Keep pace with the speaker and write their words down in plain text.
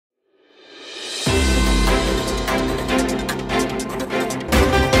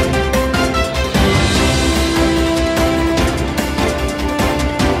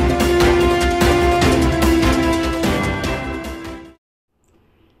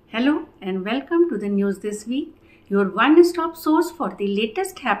Hello and welcome to the news this week, your one-stop source for the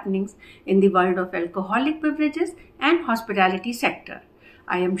latest happenings in the world of alcoholic beverages and hospitality sector.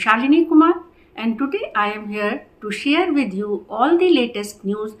 I am Shalini Kumar and today I am here to share with you all the latest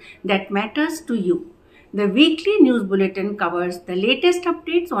news that matters to you. The weekly news bulletin covers the latest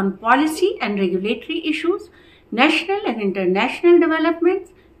updates on policy and regulatory issues, national and international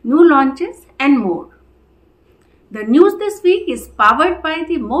developments, new launches and more. The news this week is powered by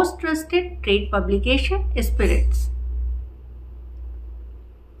the most trusted trade publication, Spiritz.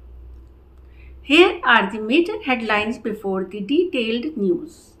 Here are the major headlines before the detailed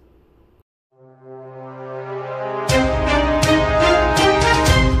news.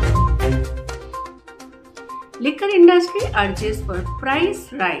 Liquor industry urges for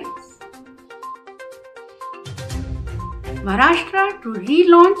price rise. Maharashtra to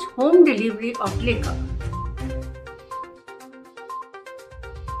relaunch home delivery of liquor.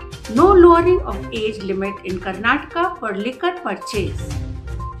 No lowering of age limit in Karnataka for liquor purchase.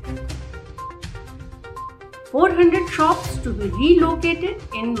 400 shops to be relocated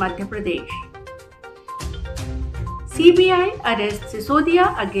in Madhya Pradesh. CBI arrests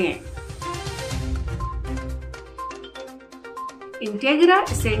Sisodia again. Integra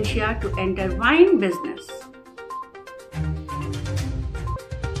Essentia to enter wine business.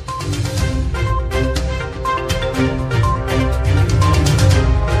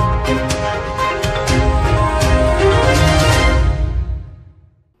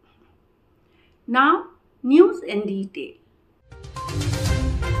 Now, news in detail.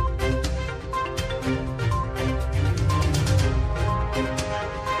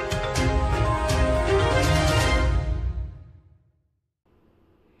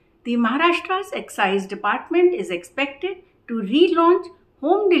 The Maharashtra's Excise Department is expected to relaunch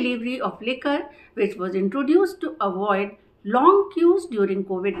home delivery of liquor, which was introduced to avoid long queues during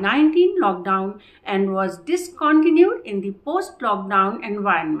COVID-19 lockdown and was discontinued in the post-lockdown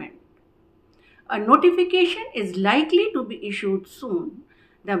environment. A notification is likely to be issued soon.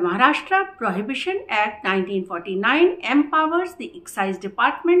 The Maharashtra Prohibition Act 1949 empowers the Excise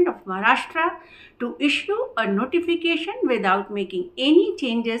Department of Maharashtra to issue a notification without making any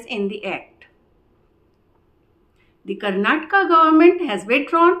changes in the Act. The Karnataka government has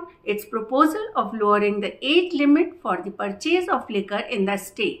withdrawn its proposal of lowering the age limit for the purchase of liquor in the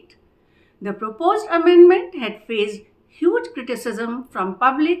state. The proposed amendment had faced huge criticism from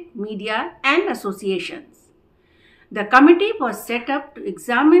public, media and associations. The committee was set up to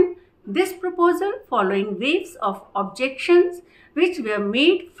examine this proposal following waves of objections which were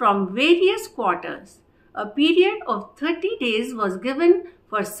made from various quarters. A period of 30 days was given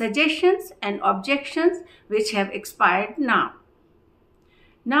for suggestions and objections which have expired now.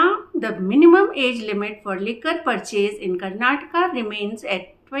 Now, the minimum age limit for liquor purchase in Karnataka remains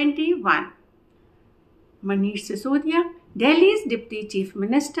at 21. Manish Sisodia, Delhi's Deputy Chief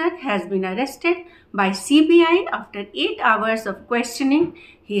Minister, has been arrested by CBI after 8 hours of questioning.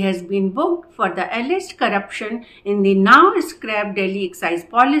 He has been booked for the alleged corruption in the now scrapped Delhi excise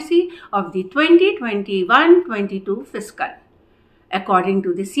policy of the 2021-22 fiscal. According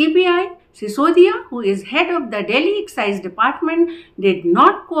to the CBI, Sisodia, who is head of the Delhi Excise Department, did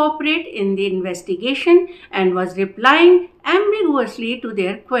not cooperate in the investigation and was replying ambiguously to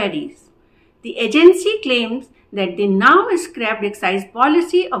their queries. The agency claims that the now scrapped excise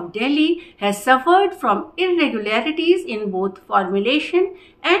policy of Delhi has suffered from irregularities in both formulation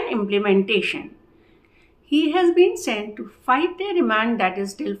and implementation. He has been sent to 5-day remand, that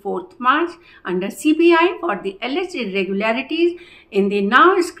is till 4th March, under CBI for the alleged irregularities in the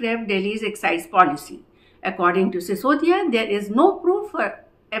now scrapped Delhi's excise policy. According to Sisodia, there is no proof or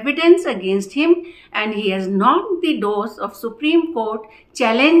evidence against him and he has knocked the doors of Supreme Court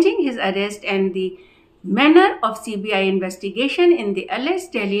challenging his arrest and the manner of CBI investigation in the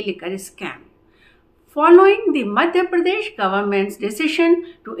alleged Delhi liquor scam. Following the Madhya Pradesh government's decision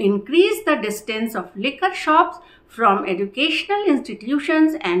to increase the distance of liquor shops from educational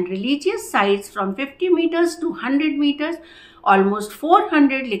institutions and religious sites from 50 meters to 100 meters, almost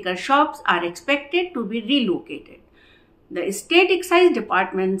 400 liquor shops are expected to be relocated. The State Excise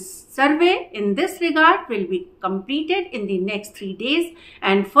Department's survey in this regard will be completed in the next 3 days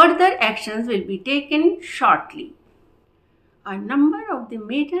and further actions will be taken shortly. A number of the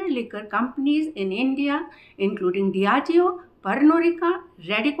major liquor companies in India, including Diageo, Pernod Ricard,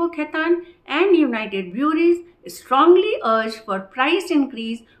 Radico Khaitan and United Breweries, strongly urge for price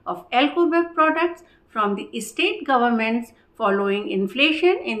increase of alcohol products from the state governments following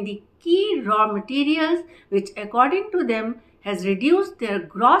inflation in the key raw materials, which according to them has reduced their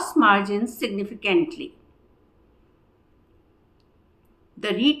gross margins significantly.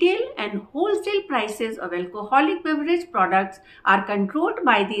 The retail and wholesale prices of alcoholic beverage products are controlled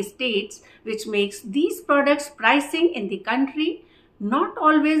by the states, which makes these products' pricing in the country not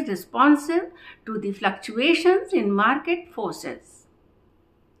always responsive to the fluctuations in market forces.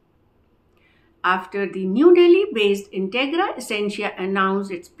 After the New Delhi-based Integra Essentia announced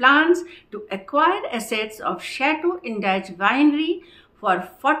its plans to acquire assets of Chateau Indulge Winery for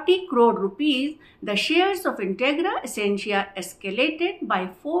 40 crore rupees, the shares of Integra Essentia escalated by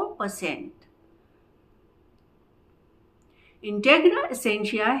 4%. Integra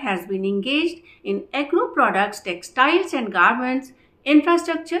Essentia has been engaged in agro products, textiles and garments,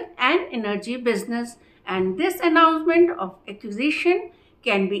 infrastructure and energy business, and this announcement of acquisition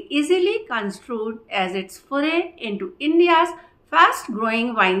can be easily construed as its foray into India's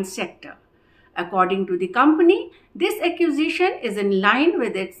fast-growing wine sector. According to the company, this acquisition is in line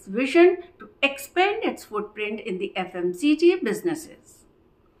with its vision to expand its footprint in the FMCG businesses.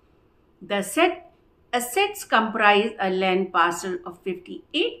 The assets comprise a land parcel of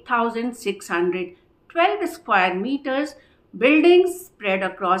 58,612 square meters, buildings spread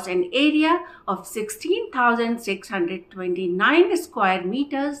across an area of 16,629 square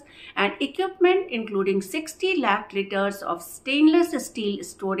meters, and equipment including 60 lakh liters of stainless steel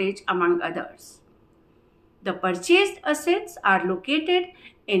storage, among others. The purchased assets are located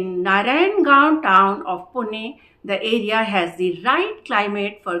in Narayangaon town of Pune. The area has the right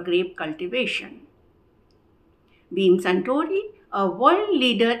climate for grape cultivation. Beam Suntory, a world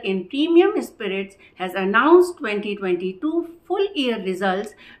leader in premium spirits, has announced 2022 full year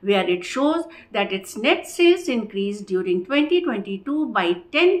results, where it shows that its net sales increased during 2022 by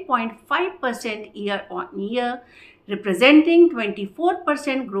 10.5% year-on-year, representing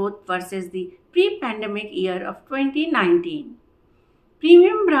 24% growth versus the pre-pandemic year of 2019.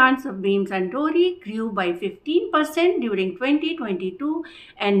 Premium brands of Beam Suntory grew by 15% during 2022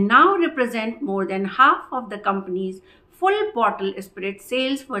 and now represent more than half of the company's full bottle spirit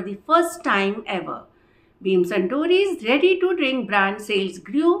sales for the first time ever. Beam Suntory's ready-to-drink brand sales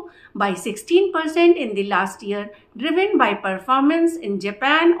grew by 16% in the last year, driven by performance in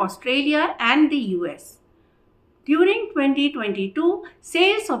Japan, Australia and the US. During 2022,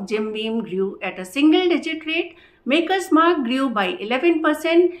 sales of Jim Beam grew at a single-digit rate, Maker's Mark grew by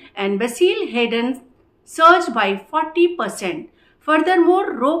 11% and Basil Hayden surged by 40%.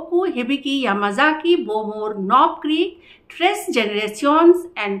 Furthermore, Roku, Hibiki, Yamazaki, Bowmore, Knob Creek, Tres Generations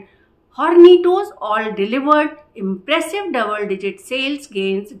and Hornitos all delivered impressive double-digit sales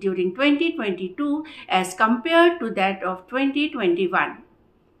gains during 2022 as compared to that of 2021.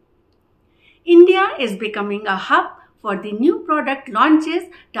 India is becoming a hub for the new product launches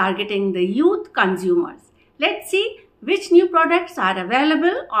targeting the youth consumers. Let's see which new products are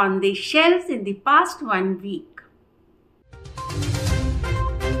available on the shelves in the past 1 week.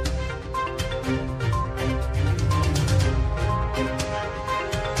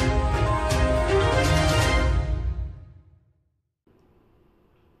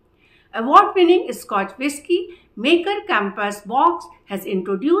 Award-winning Scotch whisky maker Campus Box has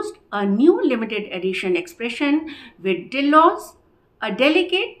introduced a new limited edition expression with Delos, a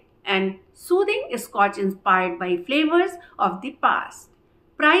delicate and soothing Scotch inspired by flavors of the past.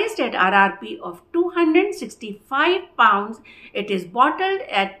 Priced at RRP of £265, it is bottled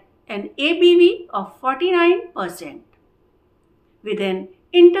at an ABV of 49%. With an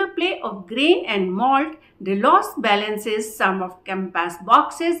interplay of grain and malt, Delos balances some of Campus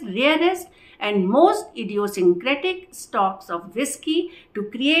Box's rarest and most idiosyncratic stocks of whisky to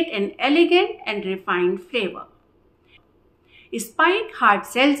create an elegant and refined flavor. Spike Hard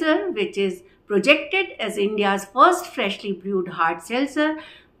Seltzer, which is projected as India's first freshly brewed hard seltzer,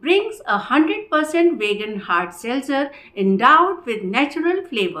 brings a 100% vegan hard seltzer endowed with natural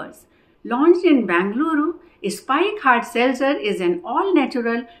flavors. Launched in Bangalore, Spike Hard Seltzer is an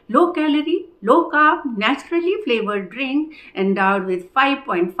all-natural, low-calorie, low-carb, naturally flavored drink endowed with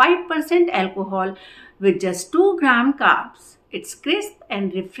 5.5% alcohol with just 2 gram carbs. Its crisp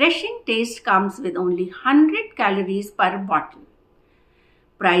and refreshing taste comes with only 100 calories per bottle.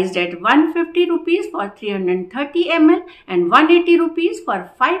 Priced at 150 rupees for 330 ml and 180 rupees for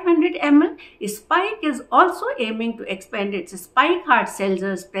 500 ml, Spike is also aiming to expand its Spike Hard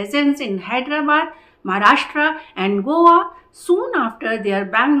Seltzer's presence in Hyderabad, Maharashtra and Goa soon after their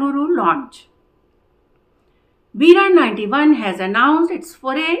Bangalore launch. Beer 91 has announced its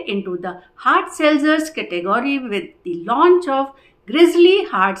foray into the hard seltzers category with the launch of Grizzly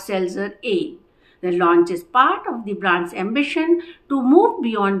Hard Seltzer A. The launch is part of the brand's ambition to move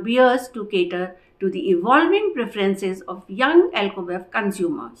beyond beers to cater to the evolving preferences of young alcobev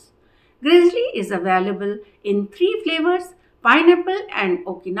consumers. Grizzly is available in 3 flavors: pineapple and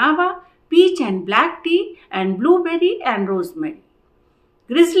Okinawa, peach and black tea, and blueberry and rosemary.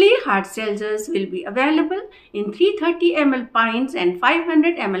 Grizzly hard seltzers will be available in 330 ml pints and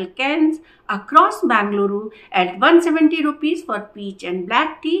 500 ml cans across Bangalore at 170 rupees for peach and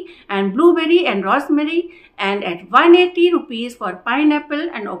black tea and blueberry and rosemary, and at 180 rupees for pineapple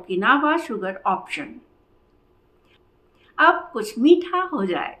and Okinawa sugar option. अब कुछ मीठा हो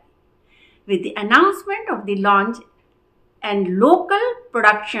जाए. With the announcement of the launch and local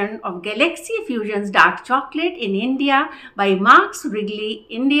production of Galaxy Fusion's dark chocolate in India by Marks Wrigley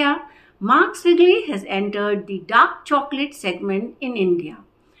India, Marks Wrigley has entered the dark chocolate segment in India.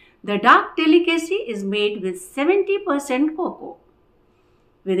 The dark delicacy is made with 70% cocoa.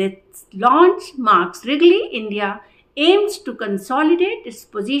 With its launch, Marks Wrigley India aims to consolidate its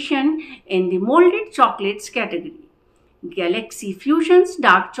position in the molded chocolates category. Galaxy Fusion's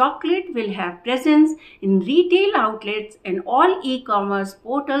dark chocolate will have presence in retail outlets and all e-commerce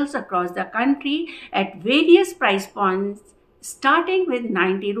portals across the country at various price points starting with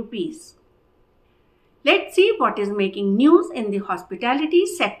 90 rupees. Let's see what is making news in the hospitality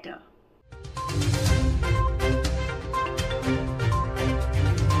sector.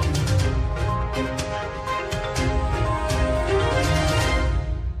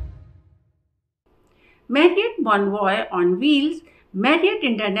 Marriott Bonvoy on Wheels, Marriott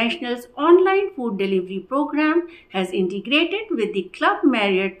International's online food delivery program, has integrated with the Club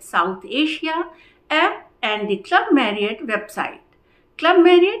Marriott South Asia app and the Club Marriott website. Club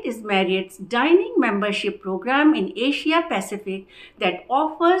Marriott is Marriott's dining membership program in Asia Pacific that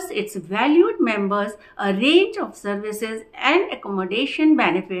offers its valued members a range of services and accommodation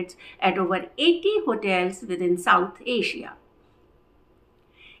benefits at over 80 hotels within South Asia.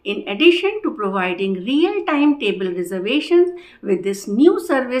 In addition to providing real-time table reservations with this new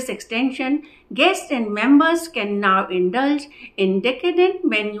service extension, guests and members can now indulge in decadent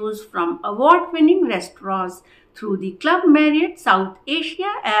menus from award-winning restaurants through the Club Marriott South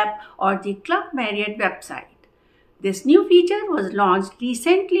Asia app or the Club Marriott website. This new feature was launched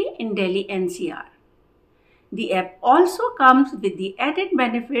recently in Delhi NCR. The app also comes with the added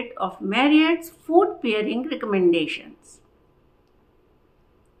benefit of Marriott's food pairing recommendations.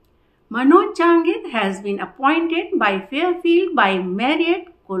 Manoj Jangid has been appointed by Fairfield by Marriott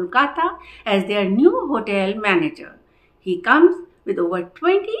Kolkata as their new hotel manager. He comes with over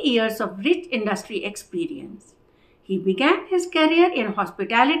 20 years of rich industry experience. He began his career in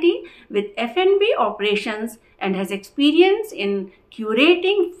hospitality with F&B operations and has experience in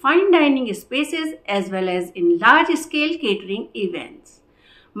curating fine dining spaces as well as in large-scale catering events.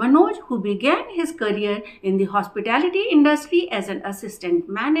 Manoj, who began his career in the hospitality industry as an assistant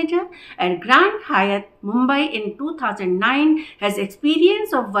manager at Grand Hyatt Mumbai in 2009, has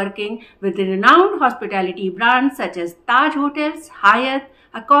experience of working with renowned hospitality brands such as Taj Hotels, Hyatt,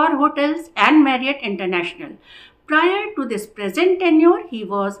 Accor Hotels, and Marriott International. Prior to this present tenure, he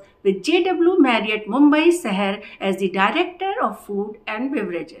was with JW Marriott Mumbai Sahar as the Director of Food and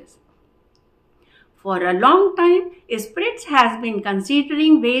Beverages. For a long time, Spiritz has been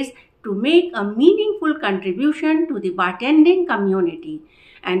considering ways to make a meaningful contribution to the bartending community,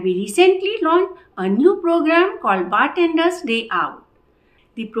 and we recently launched a new program called Bartenders Day Out.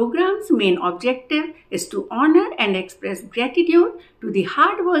 The program's main objective is to honor and express gratitude to the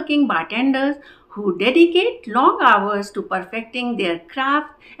hard-working bartenders who dedicate long hours to perfecting their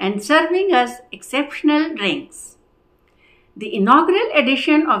craft and serving us exceptional drinks. The inaugural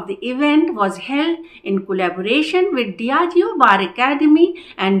edition of the event was held in collaboration with Diageo Bar Academy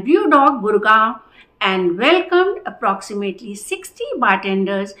and Brewdog Gurgaon and welcomed approximately 60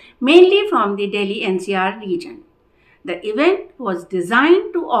 bartenders, mainly from the Delhi NCR region. The event was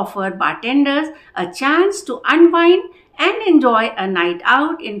designed to offer bartenders a chance to unwind and enjoy a night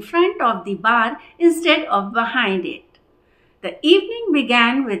out in front of the bar instead of behind it. The evening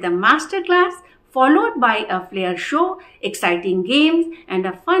began with a masterclass followed by a flair show, exciting games, and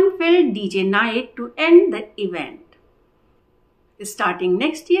a fun-filled DJ night to end the event. Starting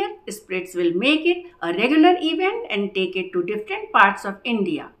next year, Spiritz will make it a regular event and take it to different parts of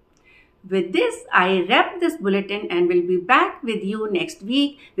India. With this, I wrap this bulletin and will be back with you next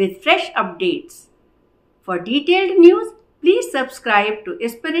week with fresh updates. For detailed news, please subscribe to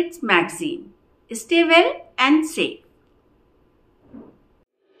Spiritz magazine. Stay well and safe.